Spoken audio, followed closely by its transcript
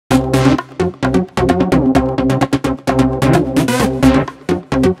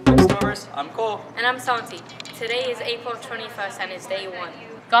Santi. Today is April 21st and it's day 1.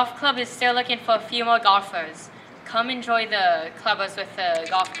 Golf Club is still looking for a few more golfers. Come enjoy the clubbers with the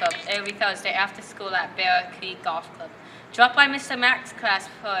golf club every Thursday after school at Bear Creek Golf Club. Drop by Mr. Mack's class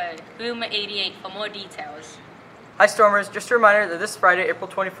for room 88 for more details. Hi Stormers, just a reminder that this Friday, April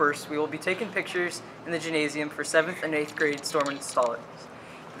 21st, we will be taking pictures in the gymnasium for 7th and 8th grade Storm installers.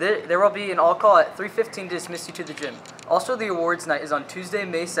 There will be an all-call at 3:15 to dismiss you to the gym. Also, the awards night is on Tuesday,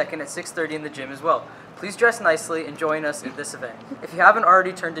 May 2nd at 6:30 in the gym as well. Please dress nicely and join us at this event. If you haven't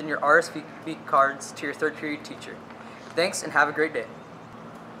already turned in your RSVP cards to your 3rd period teacher. Thanks and have a great day.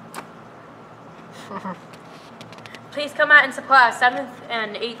 Please come out and support our 7th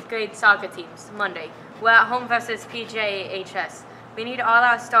and 8th grade soccer teams Monday. We're at home versus SJHS. We need all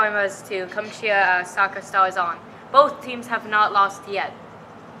our Stormers to come cheer our soccer stars on. Both teams have not lost yet.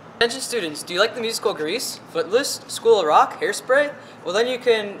 Attention students, do you like the musical Grease, Footloose, School of Rock, Hairspray? Well then you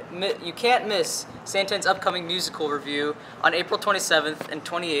can't miss Santan's upcoming musical review on April 27th and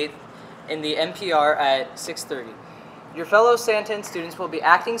 28th in the NPR at 6:30. Your fellow Santan students will be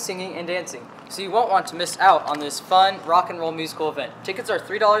acting, singing, and dancing, so you won't want to miss out on this fun rock and roll musical event. Tickets are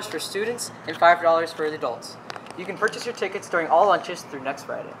 $3 for students and $5 for the adults. You can purchase your tickets during all lunches through next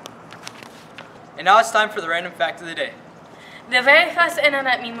Friday. And now it's time for the random fact of the day. The very first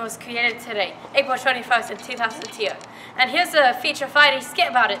internet meme was created today, April 21st in 2002. And here's a Feature Friday skit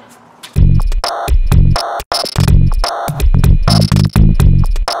about it.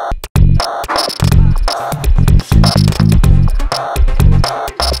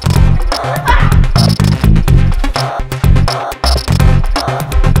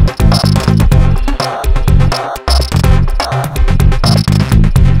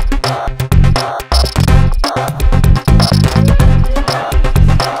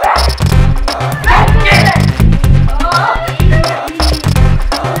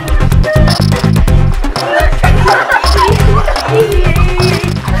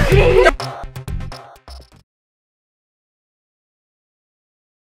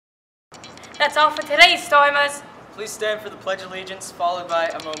 That's all for today, Stormers. Please stand for the Pledge of Allegiance, followed by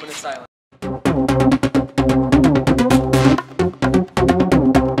a moment of silence.